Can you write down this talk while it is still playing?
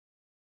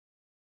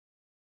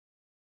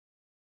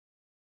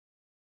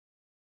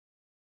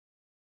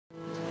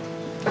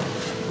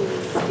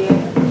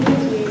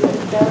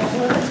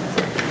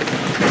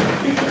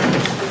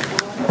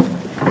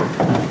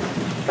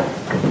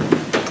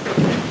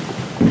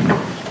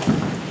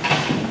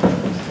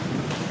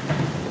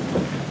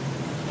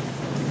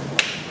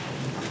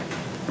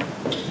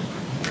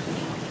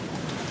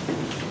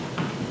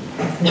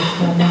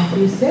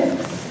Matthew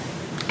 6.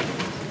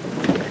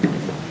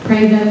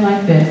 Pray then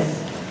like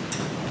this.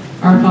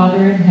 Our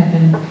Father in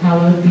heaven,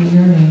 hallowed be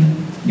your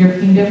name. Your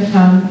kingdom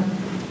come,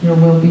 your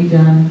will be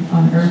done,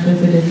 on earth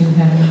as it is in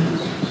heaven.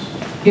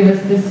 Give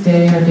us this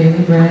day our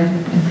daily bread,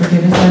 and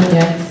forgive us our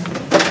debts,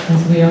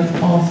 as we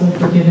have also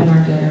forgiven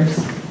our debtors.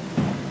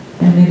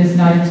 And lead us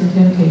not into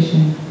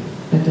temptation,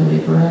 but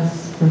deliver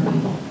us from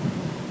evil.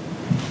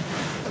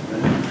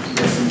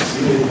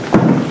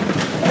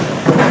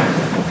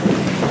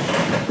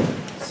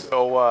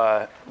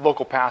 So,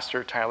 local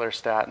pastor Tyler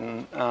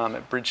Staton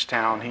at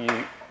Bridgetown, he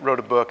wrote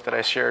a book that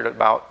I shared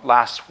about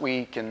last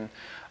week, and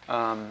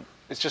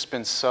it's just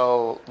been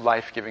so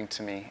life-giving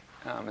to me.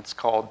 It's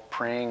called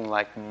Praying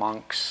Like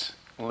Monks,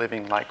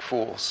 Living Like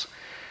Fools.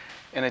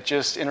 And it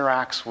just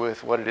interacts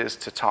with what it is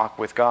to talk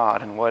with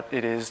God and what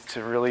it is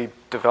to really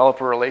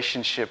develop a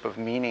relationship of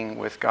meaning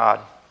with God.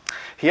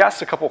 He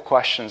asked a couple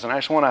questions, and I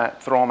just want to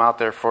throw them out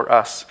there for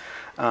us.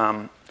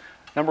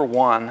 Number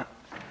one,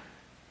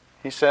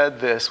 he said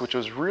this, which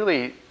was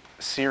really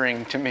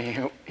searing to me.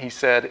 He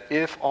said,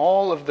 if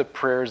all of the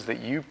prayers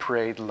that you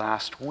prayed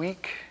last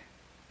week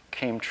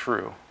came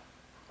true,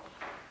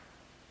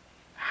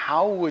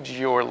 how would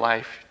your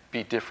life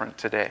be different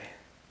today?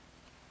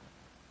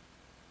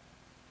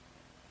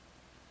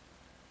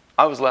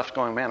 I was left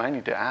going, man, I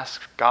need to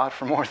ask God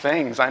for more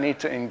things. I need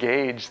to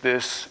engage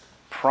this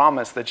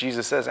promise that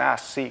Jesus says,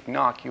 ask, seek,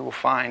 knock, you will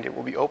find, it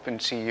will be open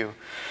to you.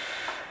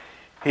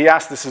 He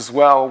asked this as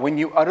well, when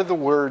you utter the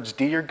words,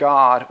 dear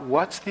God,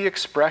 what's the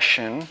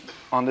expression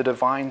on the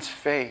divine's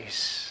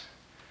face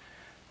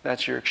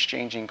that you're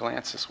exchanging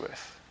glances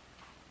with?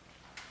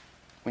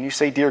 When you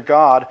say, dear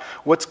God,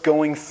 what's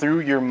going through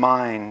your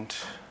mind?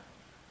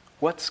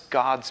 What's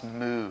God's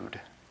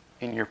mood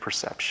in your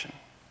perception?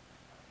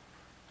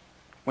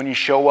 When you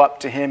show up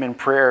to Him in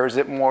prayer, is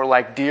it more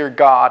like, dear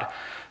God,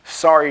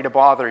 sorry to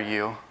bother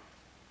you?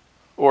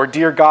 Or,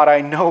 dear God,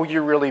 I know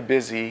you're really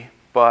busy,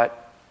 but...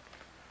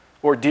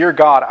 Or, dear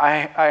God,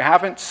 I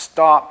haven't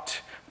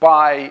stopped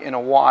by in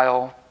a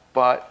while,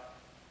 but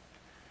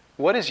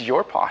what is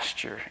your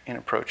posture in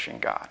approaching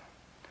God?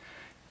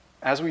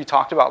 As we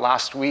talked about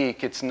last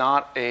week, it's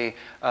not a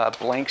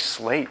blank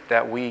slate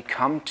that we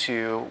come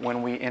to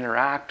when we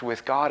interact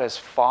with God as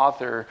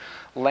Father.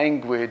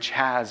 Language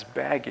has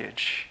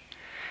baggage.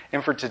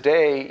 And for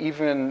today,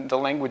 even the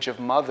language of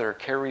mother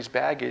carries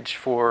baggage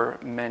for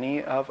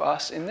many of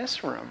us in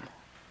this room.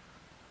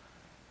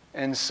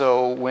 And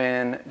so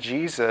when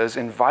Jesus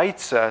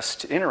invites us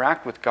to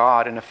interact with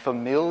God in a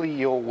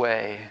familial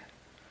way,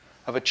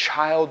 of a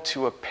child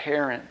to a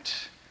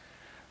parent,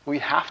 we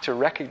have to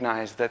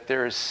recognize that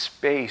there is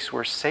space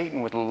where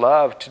Satan would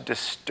love to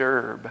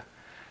disturb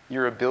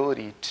your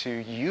ability to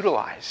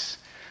utilize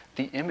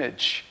the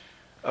image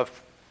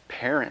of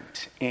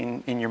parent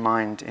in your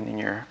mind and in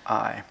your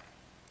eye.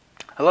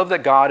 I love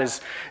that God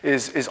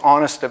is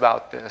honest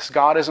about this.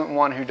 God isn't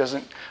one who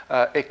doesn't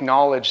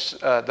acknowledge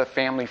the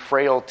family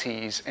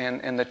frailties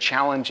and the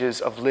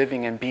challenges of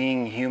living and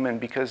being human,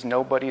 because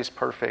nobody is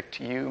perfect.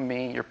 You,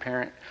 me, your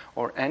parent,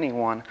 or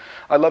anyone.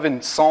 I love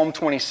in Psalm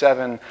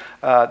 27,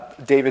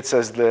 David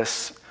says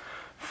this,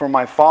 for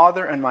my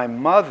father and my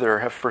mother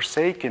have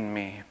forsaken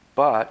me,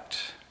 but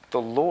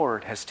the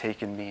Lord has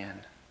taken me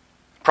in.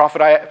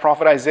 Prophet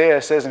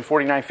Isaiah says in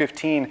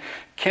 49:15,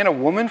 can a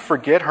woman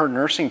forget her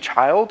nursing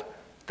child,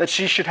 that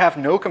she should have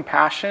no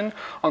compassion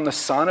on the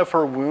son of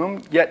her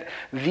womb? Yet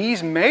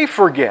these may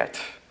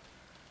forget,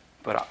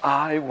 but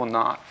I will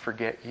not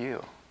forget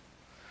you.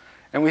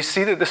 And we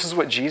see that this is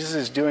what Jesus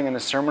is doing in the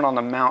Sermon on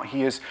the Mount.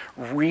 He is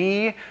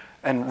redeeming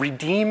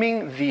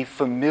the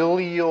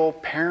familial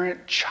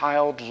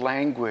parent-child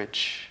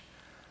language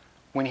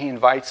when he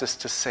invites us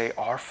to say,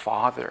 our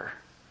Father.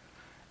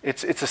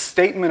 It's a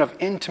statement of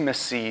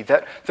intimacy,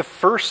 that the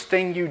first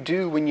thing you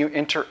do when you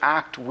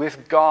interact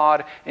with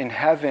God in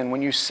heaven,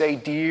 when you say,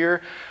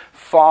 dear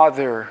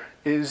Father,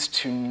 is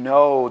to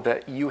know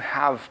that you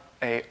have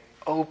an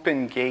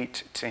open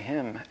gate to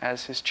Him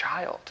as His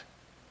child.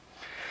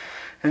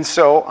 And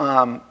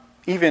so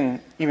even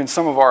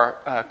some of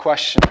our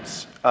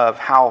questions of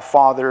how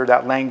Father,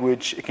 that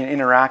language, it can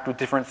interact with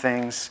different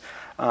things.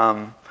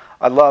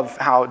 I love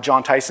how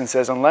John Tyson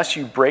says, unless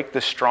you break the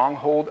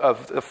stronghold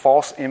of the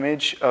false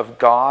image of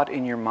God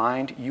in your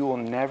mind, you will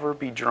never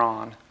be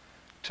drawn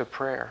to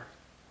prayer.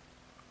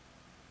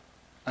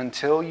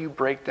 Until you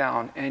break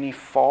down any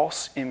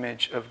false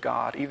image of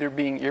God, either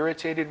being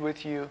irritated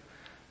with you,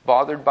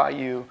 bothered by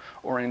you,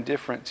 or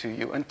indifferent to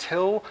you,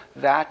 until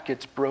that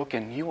gets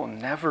broken, you will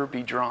never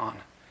be drawn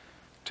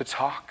to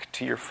talk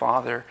to your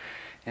Father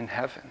in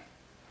heaven.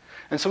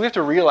 And so we have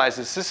to realize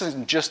this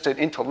isn't just an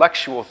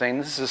intellectual thing.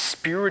 This is a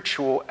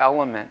spiritual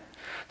element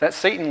that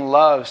Satan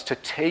loves to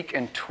take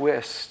and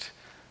twist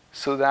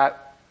so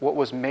that what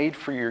was made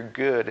for your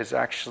good is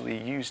actually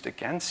used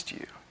against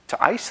you,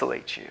 to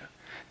isolate you,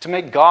 to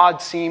make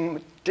God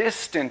seem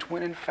distant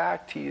when in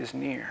fact He is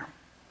near.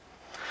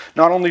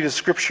 Not only does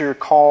Scripture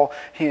call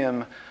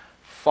Him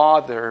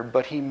Father,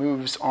 but He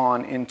moves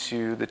on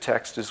into the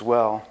text as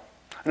well.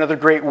 Another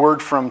great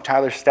word from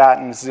Tyler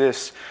Staton is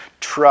this: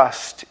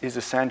 trust is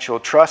essential.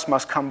 Trust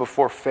must come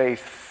before faith.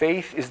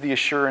 Faith is the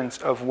assurance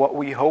of what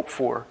we hope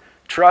for.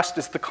 Trust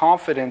is the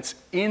confidence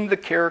in the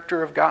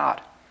character of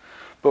God.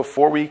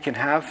 Before we can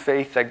have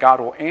faith that God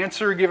will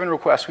answer a given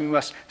request, we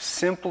must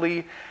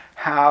simply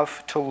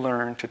have to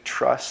learn to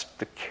trust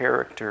the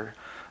character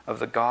of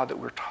the God that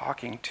we're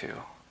talking to.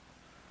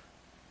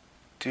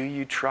 Do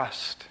you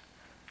trust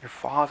your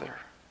Father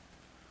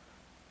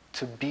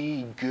to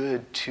be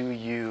good to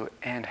you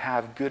and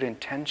have good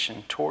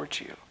intention towards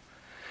you?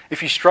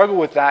 If you struggle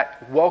with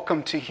that,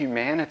 welcome to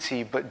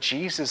humanity, but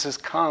Jesus has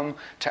come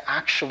to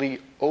actually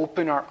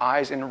open our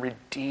eyes and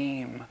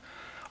redeem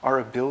our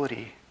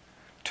ability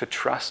to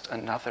trust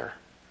another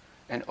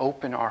and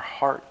open our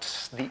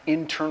hearts, the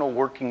internal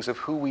workings of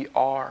who we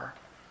are,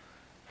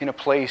 in a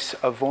place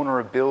of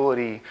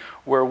vulnerability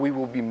where we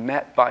will be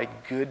met by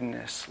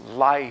goodness,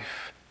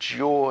 life,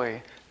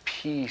 joy,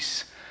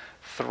 peace,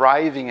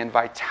 thriving, and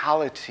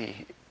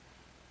vitality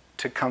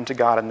to come to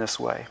God in this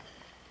way.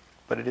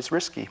 But it is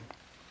risky.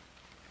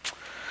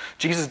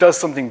 Jesus does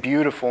something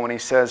beautiful when he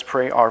says,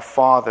 pray our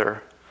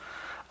Father.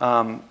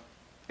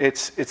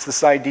 It's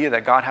this idea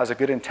that God has a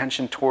good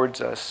intention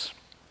towards us.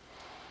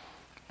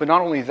 But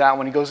not only that,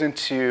 when he goes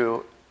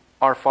into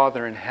our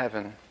Father in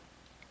heaven,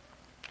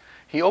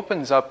 he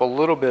opens up a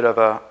little bit of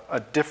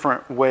a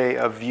different way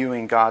of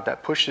viewing God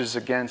that pushes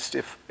against,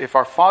 if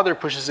our Father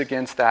pushes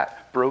against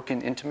that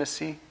broken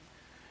intimacy,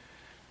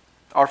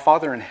 our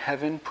Father in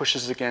heaven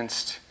pushes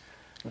against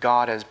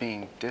God as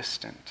being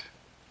distant.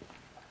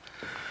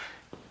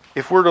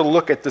 If we're to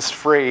look at this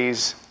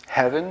phrase,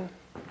 heaven,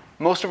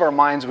 most of our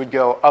minds would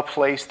go, a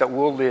place that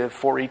will live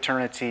for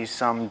eternity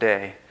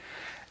someday.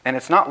 And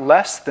it's not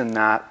less than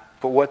that,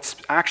 but what's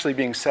actually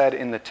being said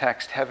in the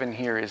text, heaven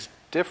here, is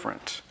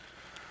different.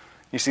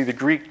 You see, the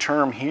Greek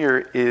term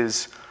here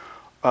is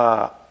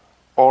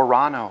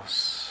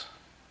oranos.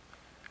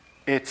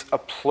 It's a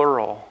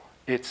plural.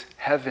 It's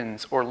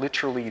heavens, or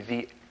literally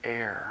the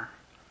air.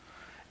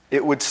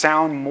 It would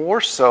sound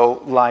more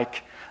so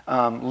like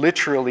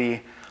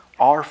literally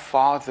our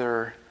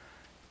Father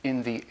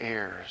in the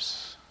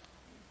airs.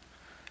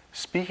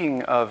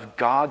 Speaking of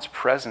God's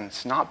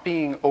presence, not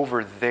being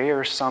over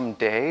there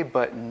someday,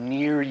 but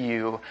near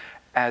you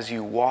as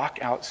you walk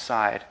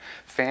outside.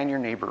 Fan your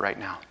neighbor right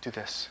now. Do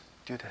this.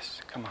 Do this.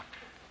 Come on.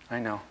 I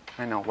know.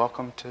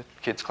 Welcome to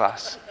kids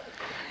class.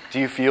 Do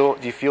you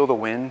feel the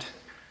wind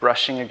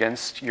brushing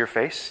against your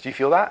face? Do you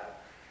feel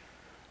that?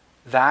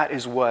 That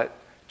is what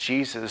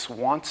Jesus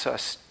wants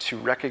us to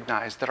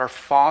recognize, that our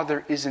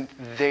Father isn't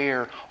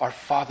there. Our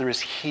Father is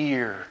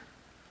here.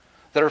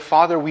 That our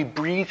Father, we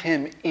breathe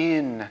him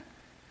in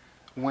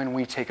when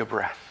we take a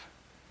breath.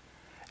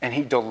 And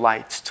he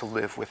delights to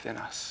live within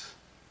us.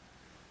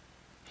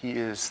 He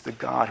is the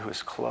God who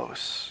is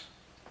close.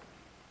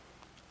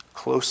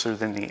 Closer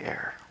than the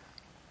air.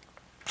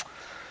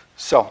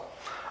 So,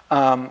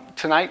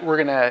 tonight we're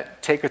going to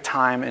take a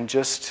time and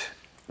just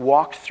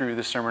walk through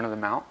the Sermon on the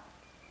Mount.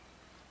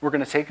 We're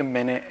going to take a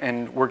minute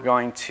and we're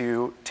going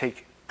to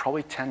take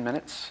probably 10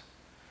 minutes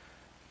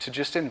to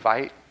just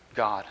invite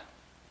God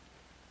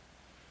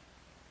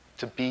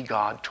to be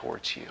God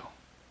towards you.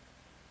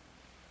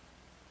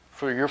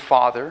 For your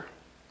Father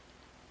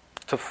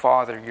to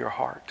father your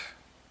heart.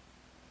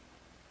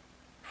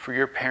 For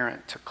your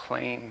parent to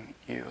claim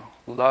you,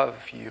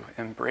 love you,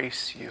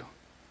 embrace you,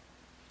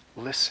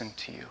 listen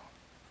to you,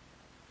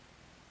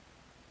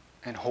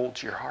 and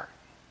hold your heart.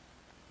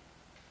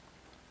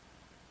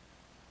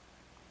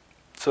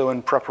 So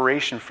in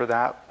preparation for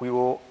that, we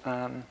will,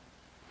 in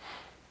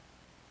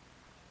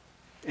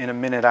a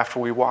minute after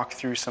we walk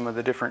through some of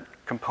the different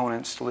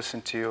components to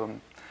listen to,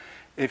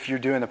 if you're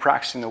doing the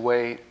practicing the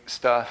way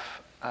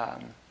stuff,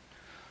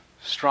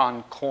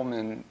 Strawn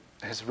Coleman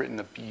has written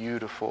a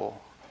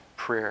beautiful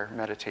prayer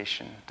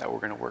meditation that we're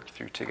going to work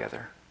through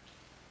together.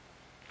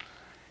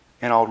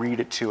 And I'll read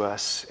it to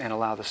us and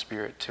allow the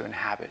Spirit to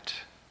inhabit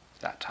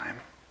that time.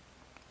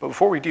 But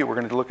before we do, we're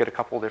going to look at a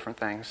couple of different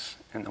things,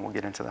 and then we'll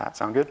get into that.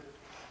 Sound good?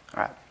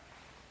 All right.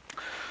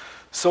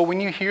 So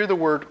when you hear the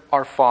word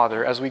Our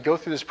Father, as we go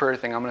through this prayer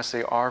thing, I'm going to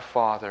say Our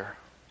Father.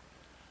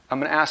 I'm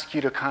going to ask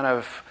you to kind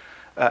of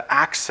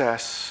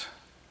access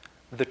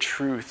the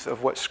truth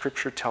of what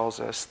Scripture tells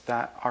us,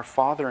 that our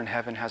Father in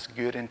heaven has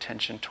good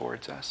intention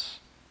towards us,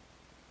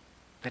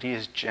 that he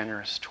is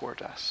generous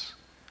toward us,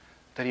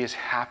 that he is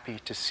happy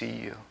to see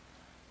you,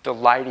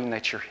 delighting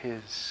that you're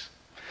his.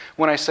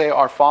 When I say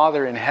our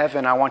Father in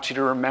heaven, I want you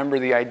to remember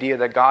the idea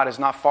that God is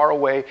not far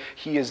away.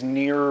 He is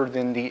nearer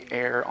than the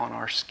air on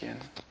our skin.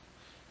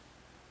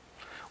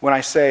 When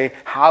I say,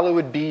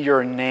 hallowed be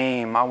your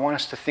name, I want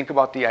us to think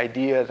about the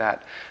idea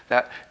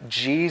that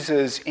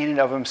Jesus in and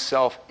of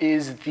himself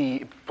is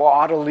the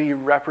bodily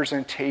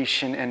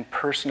representation and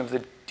person of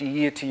the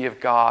deity of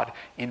God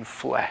in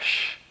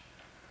flesh.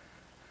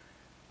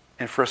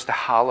 And for us to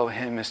hallow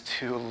him is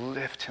to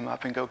lift him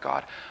up and go,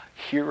 God,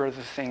 here are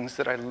the things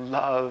that I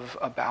love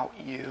about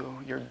you,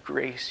 your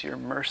grace, your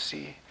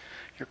mercy,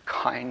 your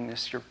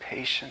kindness, your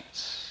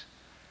patience.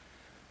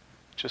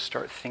 just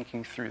start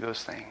thinking through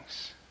those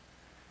things.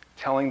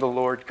 Telling the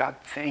Lord, God,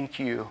 thank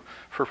you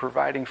for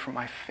providing for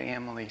my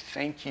family.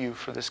 Thank you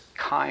for this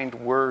kind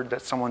word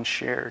that someone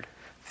shared.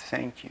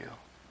 Thank you.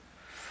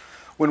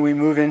 When we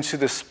move into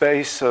the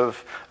space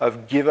of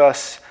give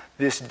us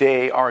this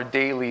day our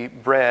daily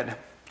bread,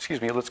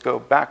 let's go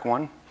back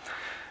one.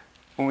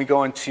 When we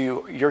go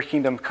into your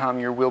kingdom come,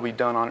 your will be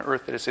done on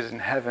earth as it is in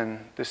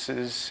heaven, this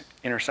is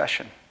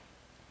intercession.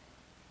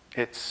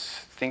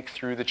 It's think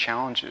through the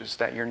challenges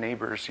that your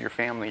neighbors, your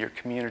family, your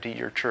community,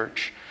 your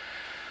church,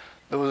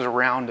 those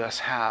around us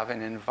have,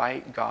 and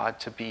invite God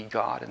to be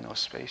God in those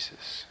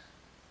spaces.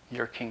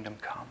 Your kingdom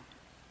come.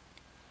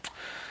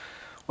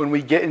 When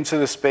we get into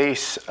the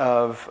space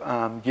of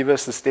give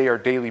us this day our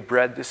daily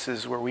bread, this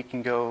is where we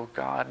can go,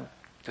 God,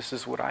 this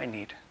is what I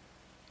need.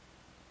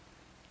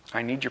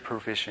 I need your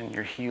provision,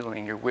 your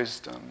healing, your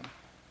wisdom,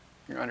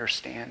 your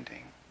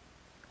understanding.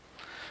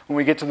 When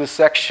we get to the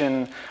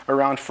section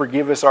around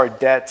forgive us our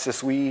debts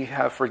as we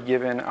have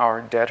forgiven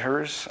our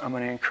debtors, I'm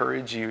going to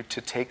encourage you to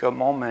take a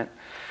moment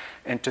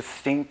and to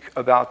think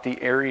about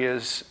the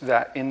areas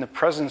that in the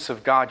presence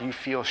of God you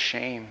feel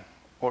shame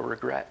or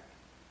regret.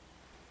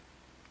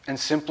 And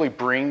simply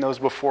bring those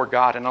before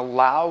God and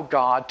allow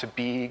God to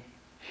be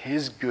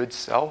his good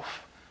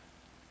self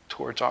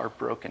towards our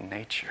broken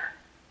nature.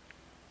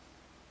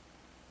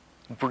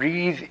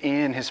 Breathe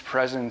in his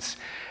presence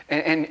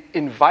and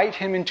invite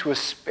him into a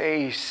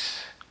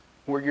space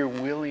where you're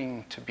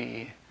willing to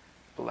be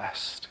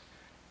blessed,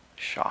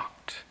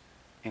 shocked,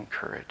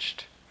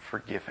 encouraged,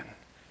 forgiven,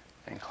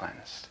 and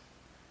cleansed.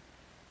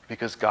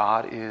 Because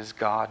God is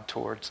God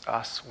towards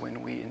us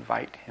when we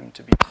invite him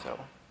to be so.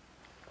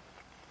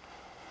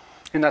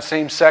 In that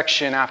same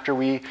section, after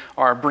we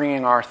are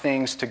bringing our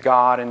things to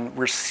God and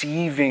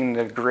receiving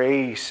the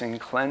grace and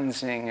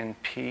cleansing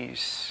and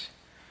peace,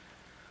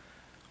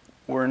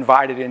 we're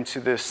invited into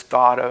this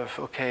thought of,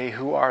 okay,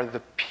 who are the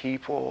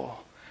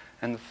people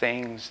and the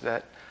things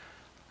that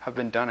have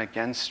been done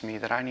against me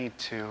that I need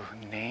to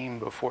name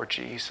before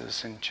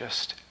Jesus and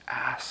just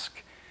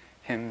ask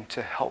him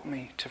to help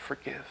me to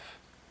forgive.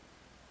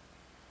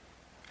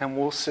 And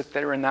we'll sit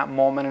there in that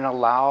moment and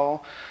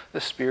allow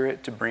the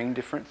Spirit to bring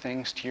different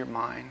things to your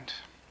mind.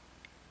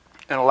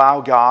 And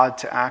allow God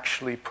to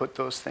actually put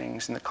those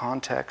things in the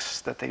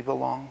context that they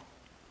belong.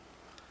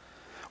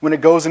 When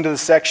it goes into the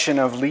section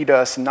of lead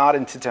us not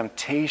into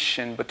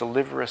temptation, but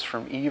deliver us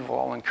from evil,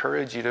 I'll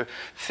encourage you to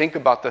think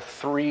about the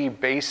three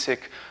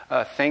basic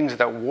things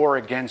that war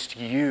against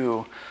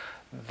you: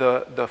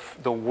 the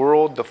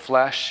world, the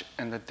flesh,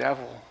 and the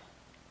devil.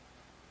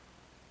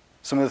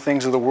 Some of the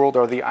things of the world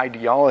are the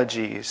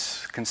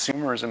ideologies,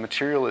 consumerism,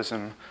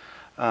 materialism,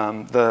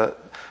 the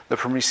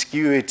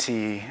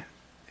promiscuity,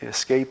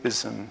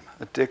 escapism,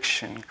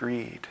 addiction,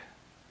 greed.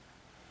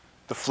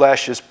 The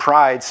flesh is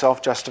pride,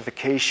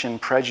 self-justification,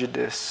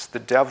 prejudice, the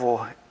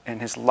devil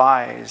and his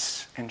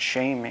lies and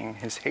shaming,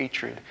 his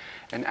hatred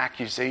and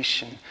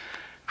accusation.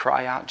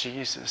 Cry out,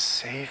 Jesus,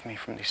 save me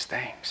from these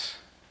things.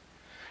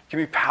 Give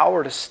me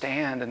power to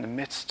stand in the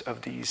midst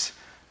of these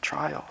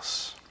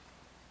trials.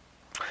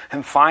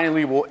 And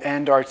finally, we'll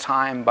end our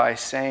time by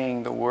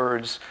saying the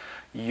words,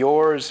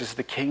 yours is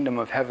the kingdom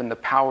of heaven, the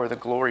power, the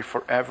glory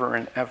forever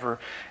and ever.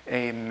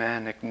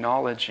 Amen.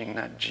 Acknowledging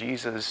that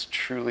Jesus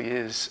truly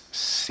is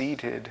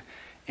seated,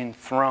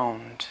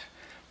 enthroned,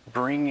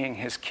 bringing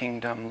his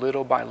kingdom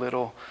little by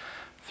little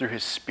through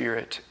his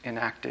Spirit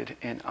enacted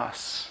in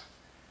us,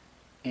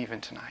 even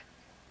tonight.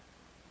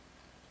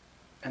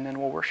 And then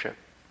we'll worship.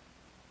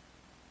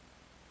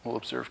 We'll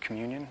observe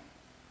communion.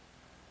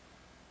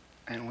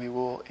 And we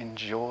will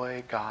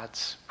enjoy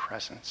God's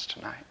presence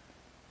tonight.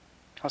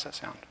 How's that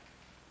sound?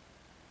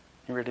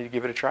 You ready to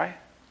give it a try?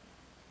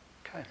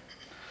 Okay.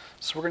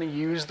 So we're going to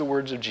use the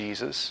words of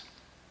Jesus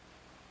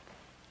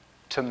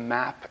to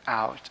map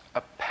out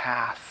a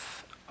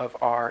path of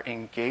our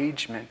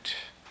engagement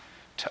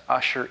to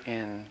usher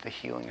in the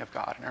healing of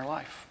God in our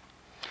life.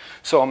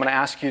 So I'm going to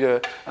ask you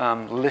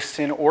to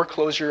listen or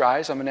close your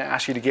eyes. I'm going to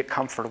ask you to get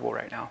comfortable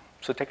right now.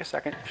 So take a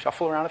second,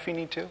 shuffle around if you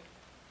need to.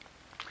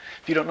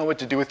 If you don't know what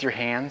to do with your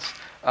hands,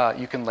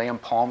 you can lay them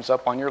palms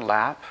up on your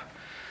lap.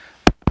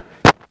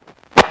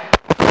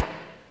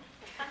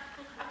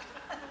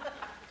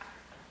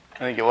 I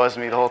think it was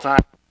me the whole time.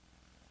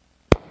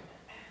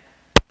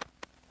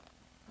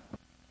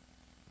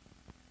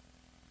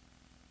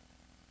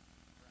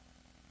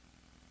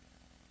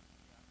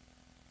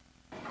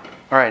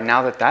 All right,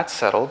 now that that's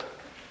settled,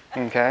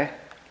 okay,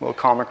 a little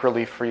comic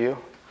relief for you.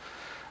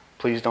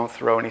 Please don't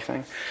throw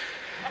anything.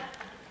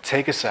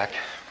 Take a sec.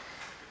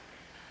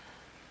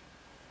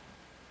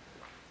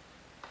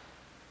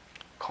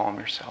 Calm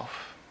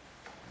yourself.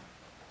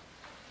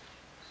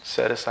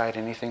 Set aside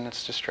anything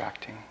that's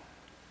distracting.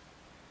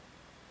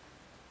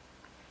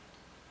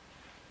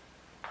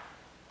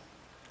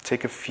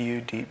 Take a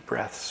few deep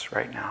breaths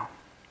right now.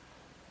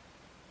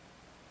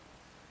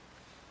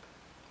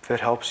 If it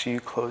helps you,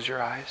 close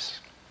your eyes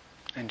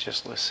and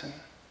just listen.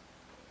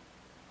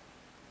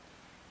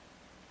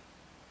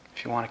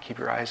 If you want to keep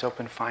your eyes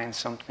open, find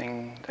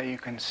something that you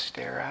can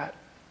stare at.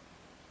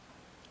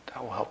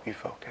 that will help you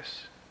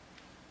focus.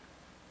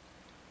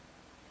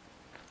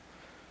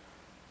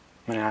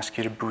 I'm going to ask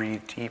you to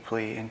breathe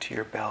deeply into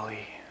your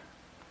belly.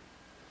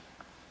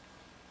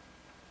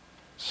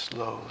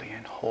 Slowly,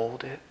 and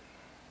hold it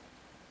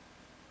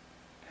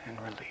and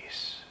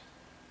release.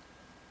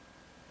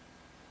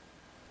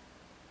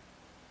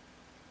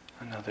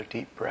 Another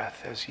deep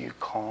breath as you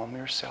calm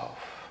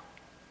yourself,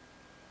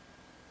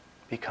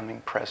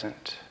 becoming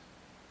present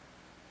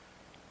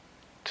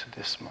to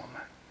this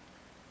moment.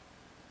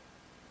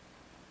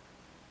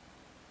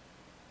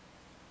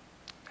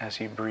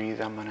 As you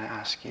breathe, I'm going to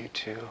ask you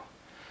to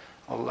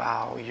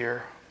allow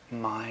your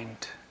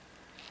mind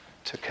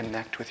to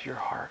connect with your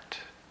heart.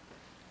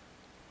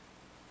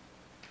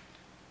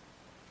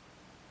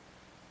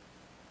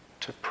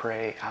 To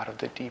pray out of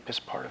the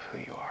deepest part of who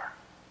you are.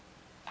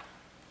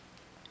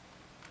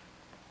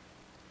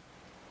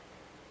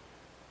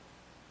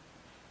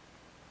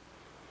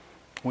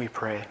 We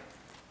pray,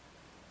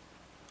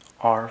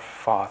 Our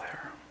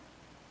Father,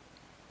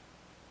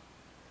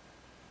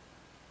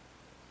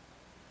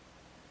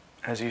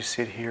 as you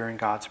sit here in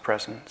God's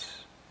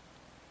presence,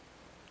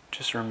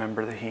 just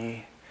remember that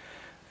He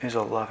is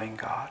a loving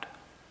God,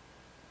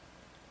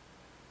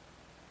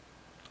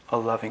 a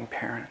loving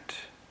parent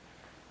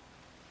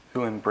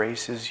who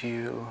embraces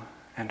you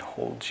and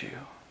holds you.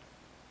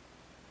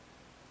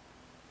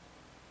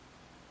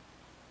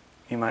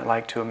 You might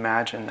like to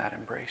imagine that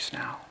embrace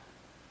now.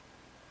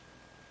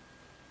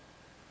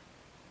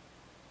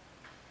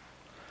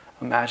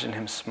 Imagine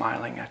Him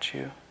smiling at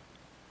you.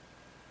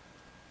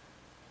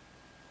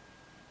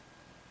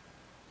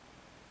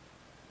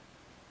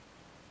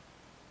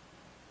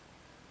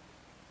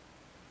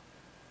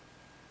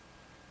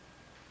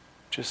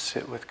 Just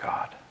sit with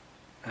God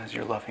as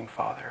your loving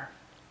Father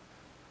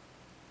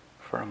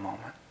for a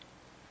moment.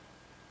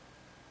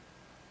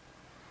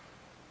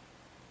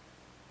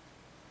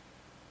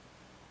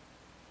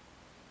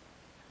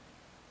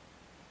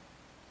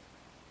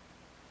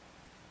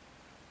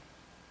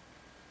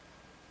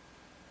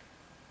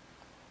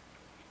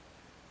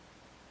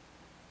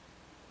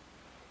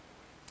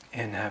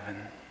 In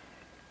heaven,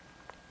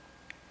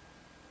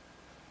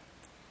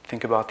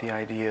 think about the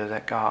idea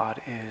that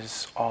God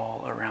is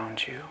all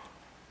around you.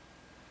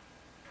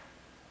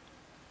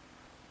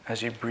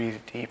 As you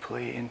breathe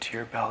deeply into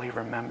your belly,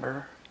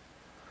 remember,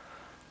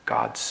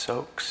 God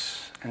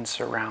soaks and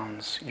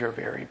surrounds your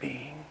very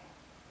being.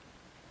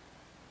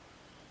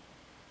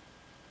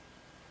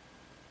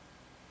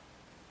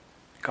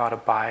 God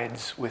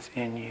abides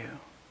within you.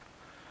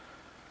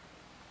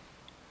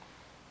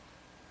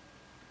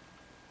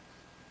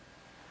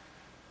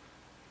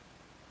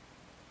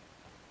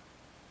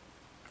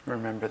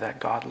 Remember that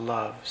God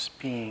loves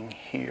being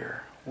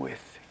here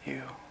with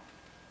you.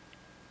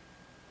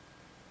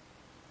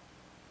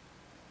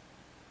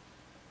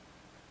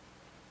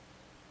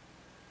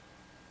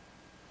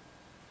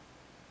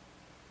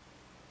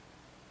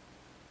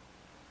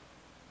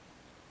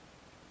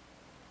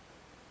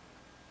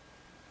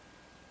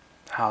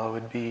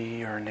 Hallowed be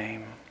your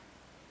name.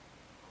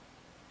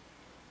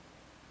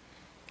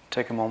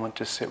 Take a moment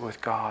to sit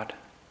with God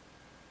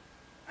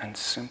and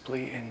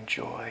simply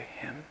enjoy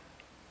Him.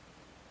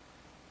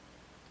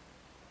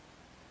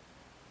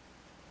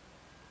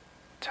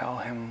 Tell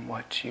Him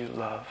what you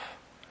love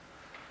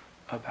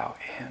about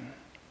Him.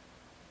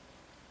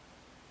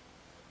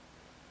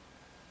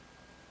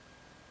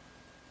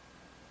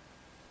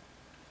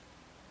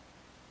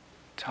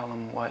 Tell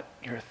Him what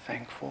you're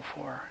thankful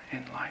for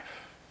in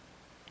life.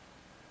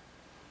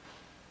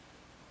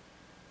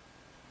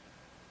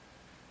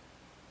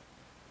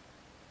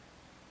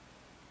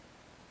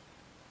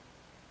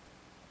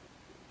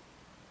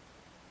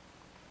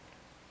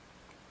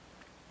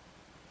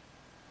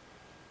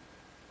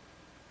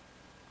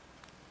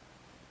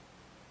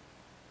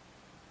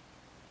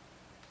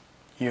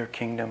 Your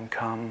kingdom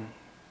come,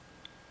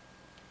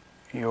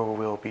 your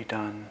will be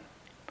done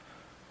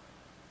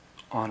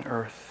on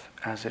earth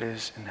as it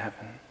is in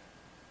heaven.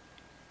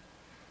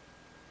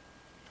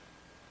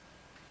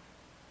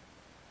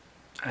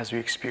 As we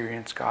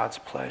experience God's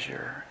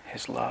pleasure,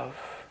 His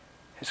love,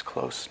 His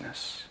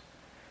closeness,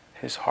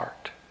 His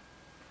heart,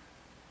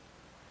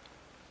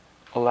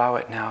 allow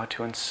it now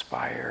to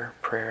inspire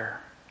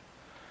prayer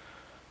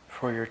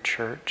for your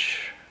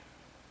church,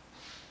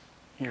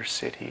 your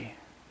city,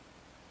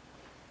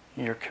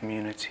 your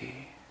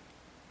community,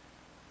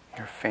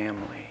 your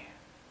family,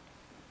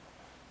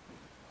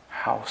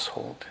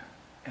 household,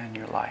 and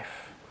your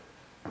life.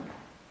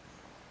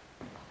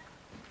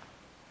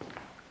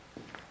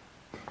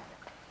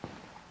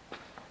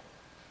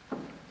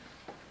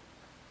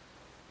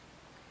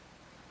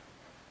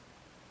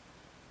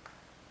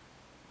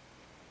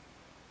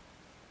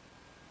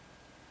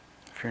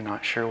 If you're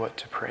not sure what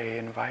to pray,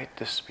 invite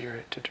the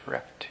Spirit to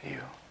direct you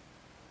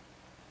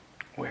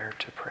where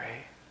to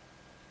pray.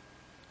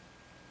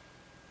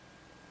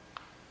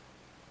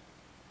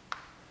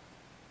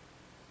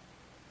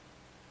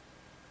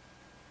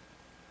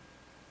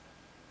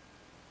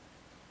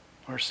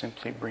 Or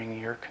simply bring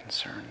your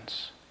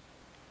concerns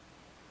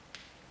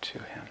to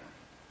Him.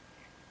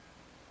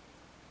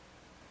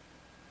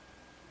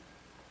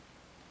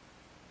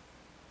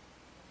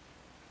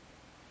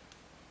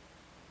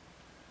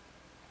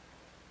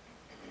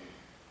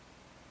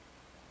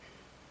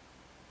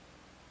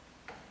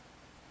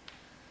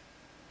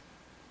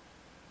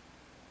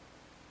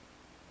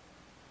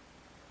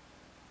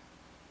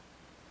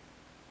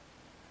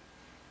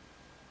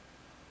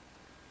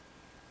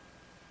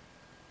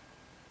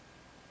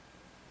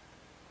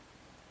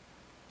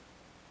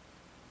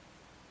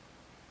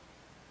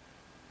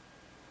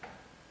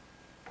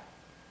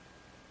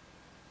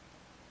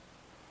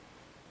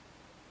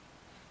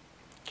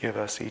 Give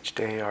us each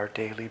day our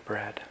daily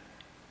bread.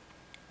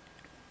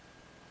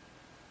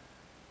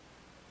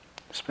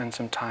 Spend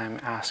some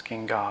time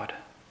asking God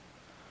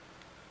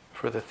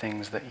for the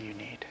things that you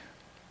need.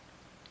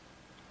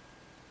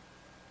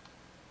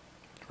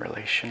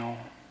 Relational,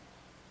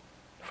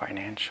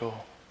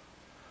 financial,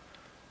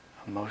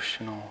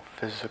 emotional,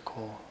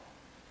 physical,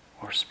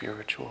 or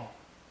spiritual.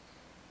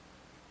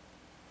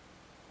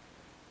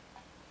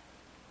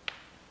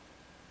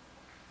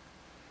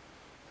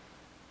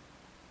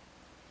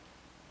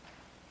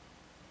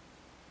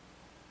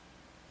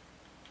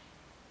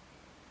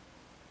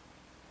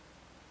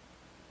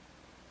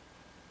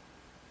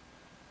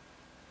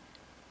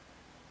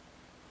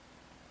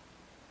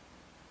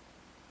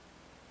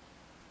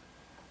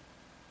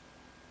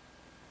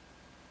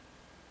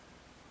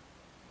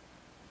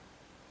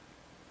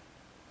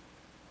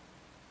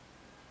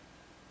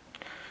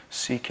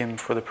 Seek Him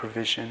for the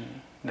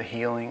provision, the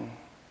healing,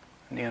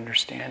 and the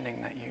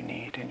understanding that you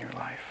need in your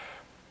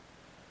life.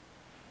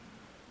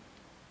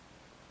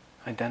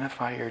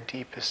 Identify your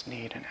deepest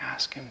need and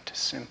ask Him to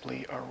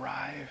simply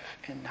arrive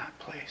in that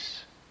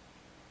place.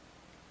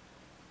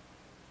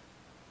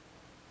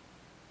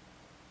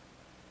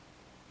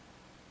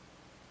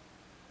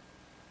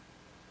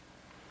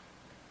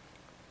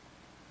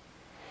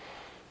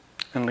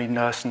 And lead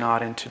us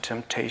not into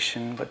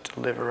temptation, but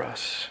deliver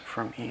us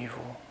from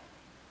evil.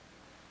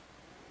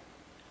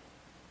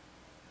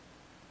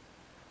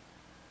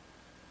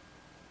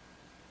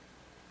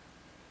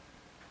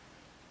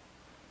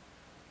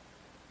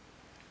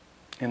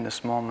 In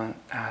this moment,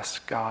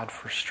 ask God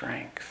for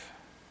strength,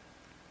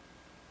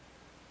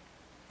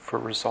 for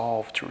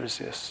resolve to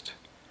resist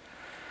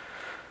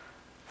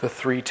the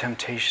three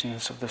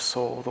temptations of the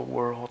soul, the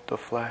world, the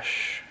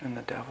flesh, and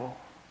the devil.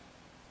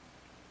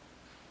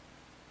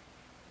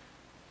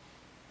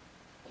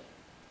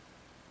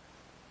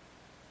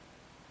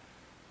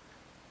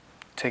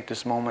 Take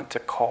this moment to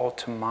call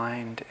to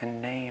mind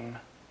and name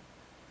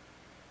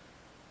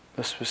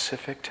the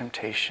specific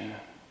temptation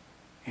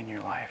in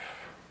your life.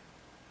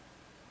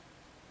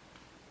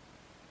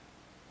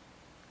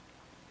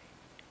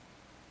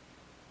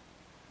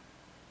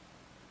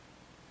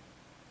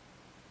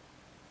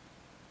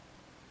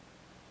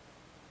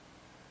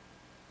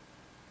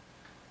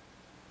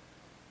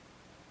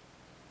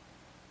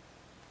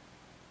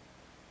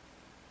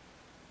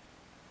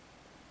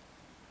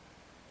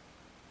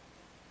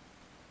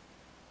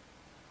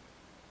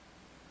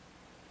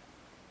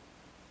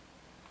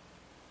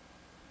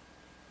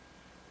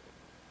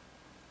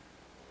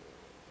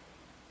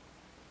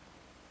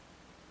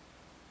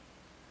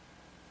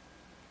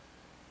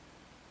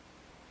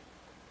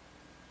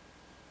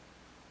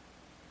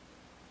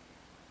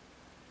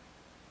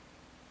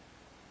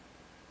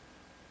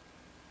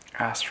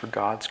 Ask for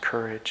God's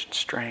courage and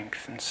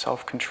strength and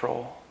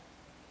self-control,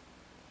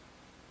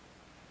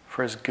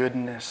 for His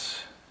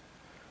goodness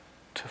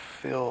to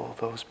fill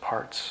those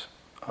parts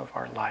of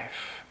our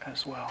life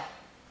as well.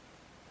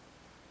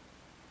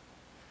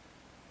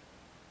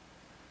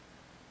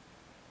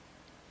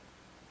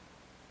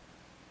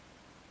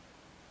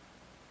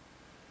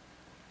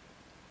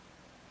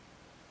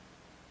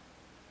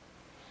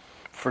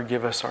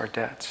 Forgive us our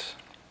debts,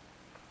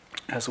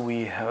 as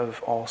we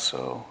have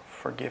also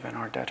forgiven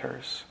our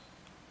debtors.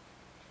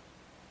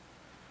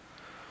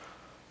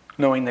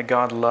 Knowing that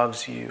God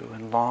loves you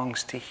and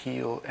longs to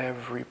heal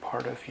every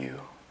part of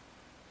you,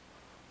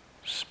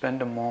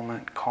 spend a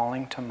moment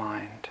calling to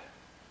mind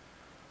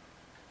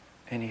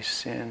any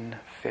sin,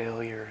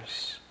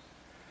 failures,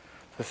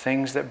 the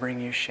things that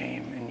bring you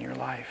shame in your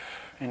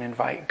life, and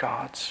invite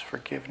God's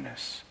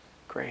forgiveness,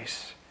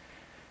 grace,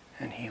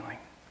 and healing.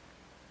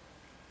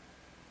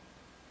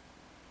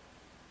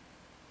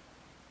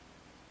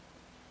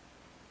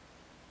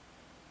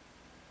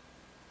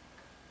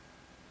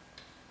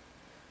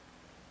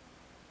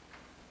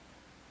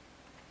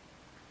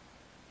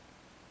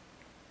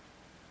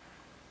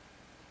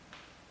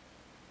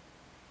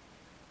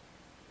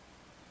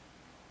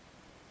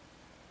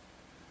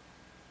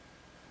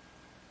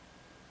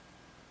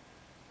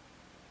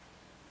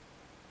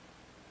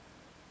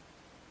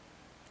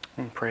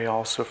 And pray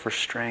also for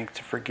strength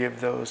to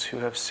forgive those who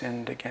have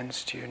sinned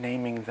against you,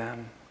 naming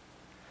them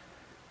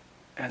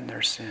and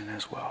their sin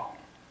as well.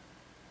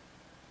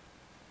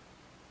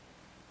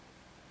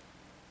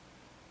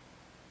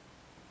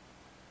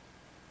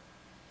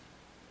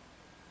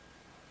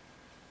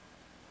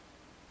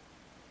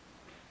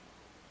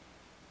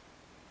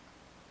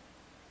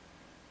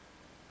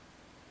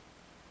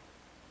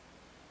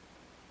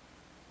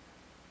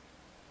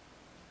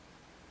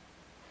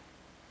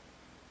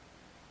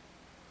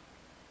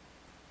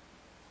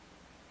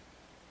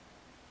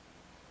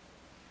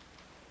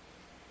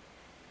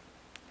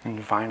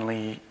 And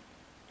finally,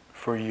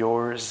 for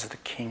yours is the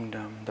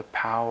kingdom, the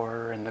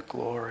power, and the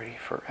glory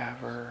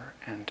forever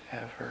and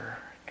ever.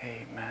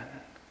 Amen.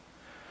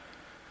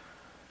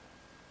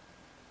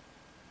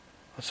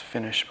 Let's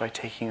finish by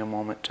taking a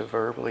moment to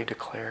verbally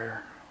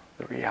declare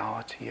the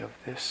reality of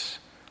this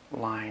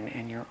line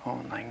in your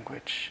own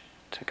language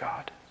to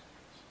God.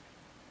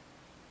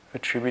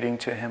 attributing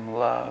to him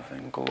love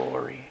and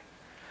glory,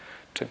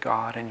 to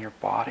God and your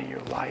body, your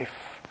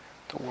life,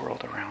 the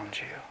world around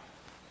you.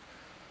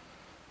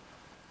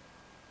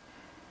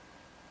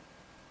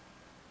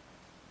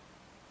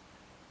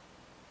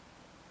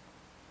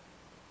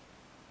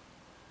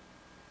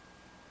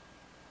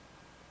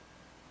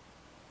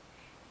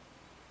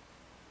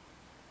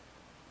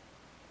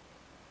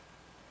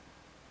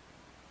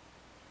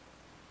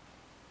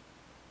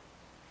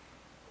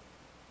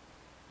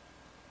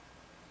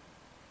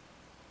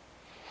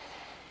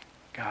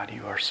 God,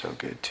 you are so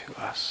good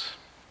to us.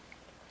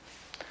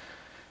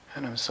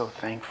 And I'm so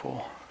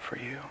thankful for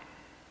you.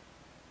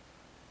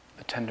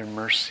 The tender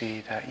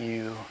mercy that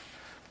you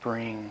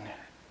bring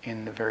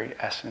in the very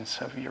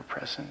essence of your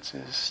presence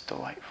is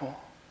delightful.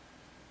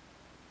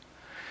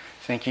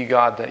 Thank you,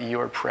 God, that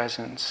your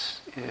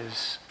presence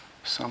is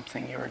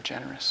something you are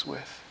generous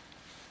with.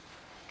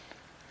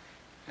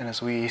 And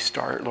as we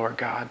start, Lord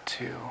God,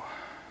 to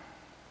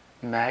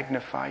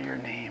magnify your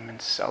name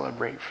and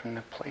celebrate from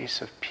the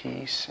place of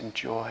peace and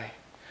joy,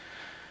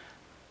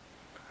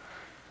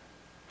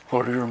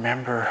 Lord, we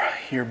remember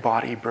your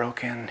body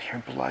broken,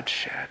 your blood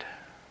shed.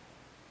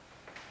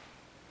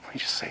 We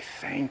just say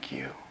thank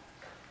you.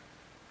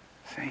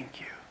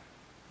 Thank you.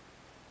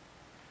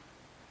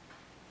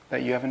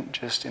 That you haven't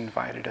just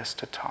invited us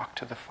to talk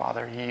to the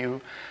Father,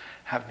 you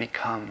have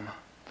become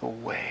the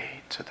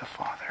way to the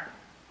Father.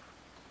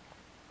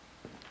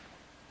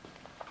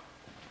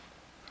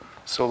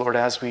 So, Lord,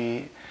 as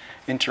we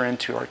enter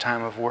into our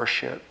time of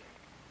worship,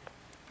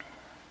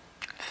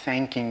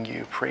 thanking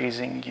you,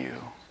 praising you,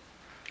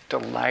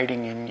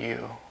 delighting in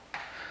you,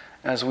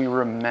 as we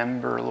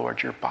remember,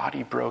 Lord, your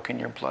body broken,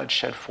 your blood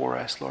shed for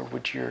us, Lord,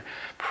 would your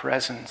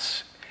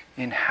presence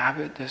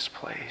inhabit this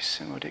place,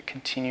 and would it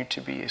continue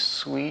to be a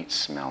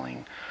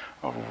sweet-smelling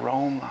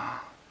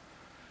aroma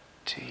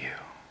to you.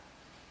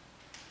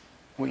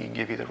 We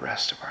give you the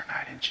rest of our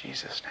night in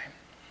Jesus'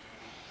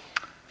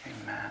 name.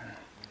 Amen.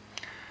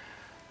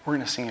 We're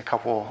going to sing a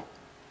couple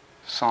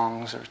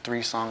songs, or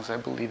 3 songs, I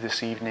believe,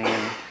 this evening.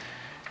 And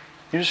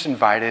you're just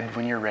invited,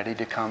 when you're ready,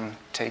 to come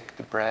take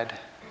the bread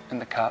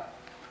and the cup.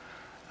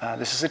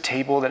 This is a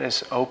table that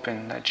is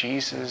open, that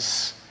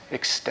Jesus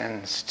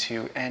extends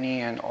to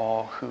any and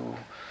all who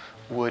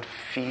would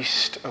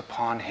feast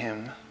upon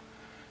him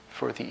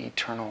for the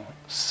eternal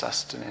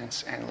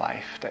sustenance and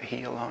life that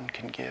he alone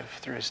can give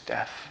through his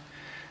death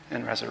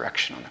and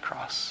resurrection on the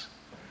cross.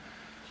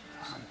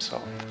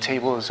 So the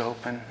table is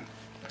open.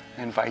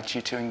 I invite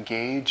you to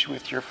engage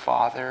with your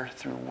Father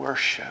through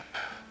worship,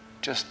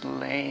 just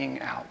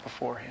laying out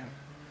before him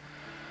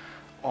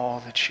all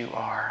that you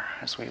are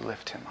as we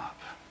lift him up.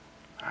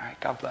 All right,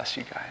 God bless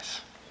you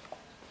guys.